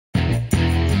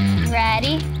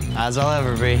As I'll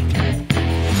ever be.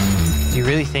 Do you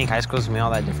really think high school's gonna be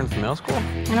all that different from middle school?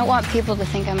 I don't want people to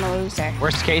think I'm a loser.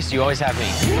 Worst case, you always have me.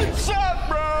 What's up,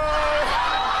 bro?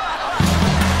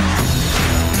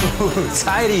 Ooh,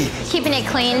 tidy. Keeping it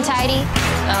clean, tidy.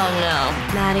 Oh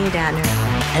no, Maddie Danner.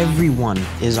 Everyone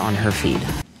is on her feed.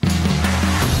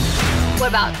 What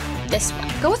about this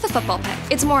one? Go with the football pic.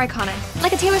 It's more iconic,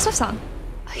 like a Taylor Swift song.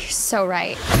 Oh, you're so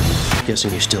right.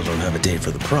 Guessing you still don't have a date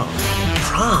for the prom.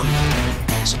 Prom?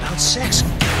 It's about sex.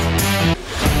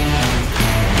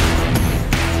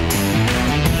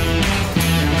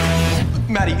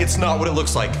 Maddie, it's not what it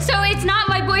looks like. So it's not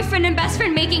my boyfriend and best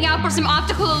friend making out for some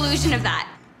optical illusion of that?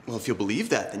 Well, if you'll believe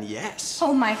that, then yes.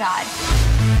 Oh my God.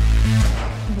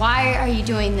 Why are you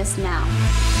doing this now?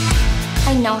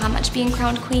 I know how much being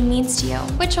crowned queen means to you,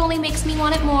 which only makes me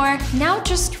want it more. Now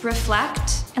just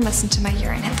reflect and listen to my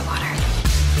urine hit the water.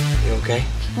 You okay?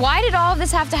 Why did all of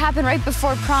this have to happen right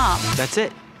before prom? That's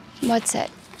it. What's it?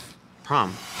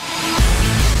 Prom.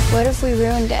 What if we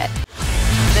ruined it?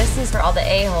 This is for all the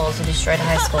a-holes who destroyed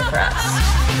high school for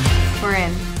us. We're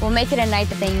in. We'll make it a night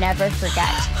that they never forget.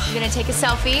 You're gonna take a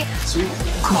selfie? Sweet.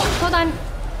 Hold on.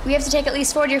 We have to take at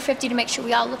least 40 or 50 to make sure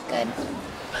we all look good.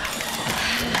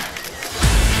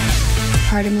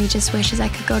 Part of me just wishes I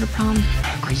could go to prom.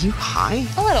 Are you high?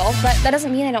 A little, but that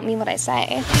doesn't mean I don't mean what I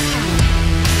say.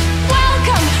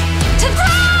 Welcome to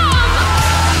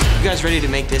prom! You guys ready to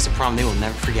make this a prom they will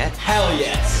never forget? Hell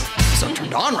yes. I'm so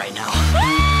turned on right now.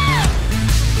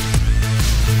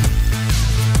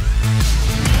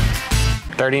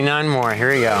 39 more, here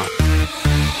we go.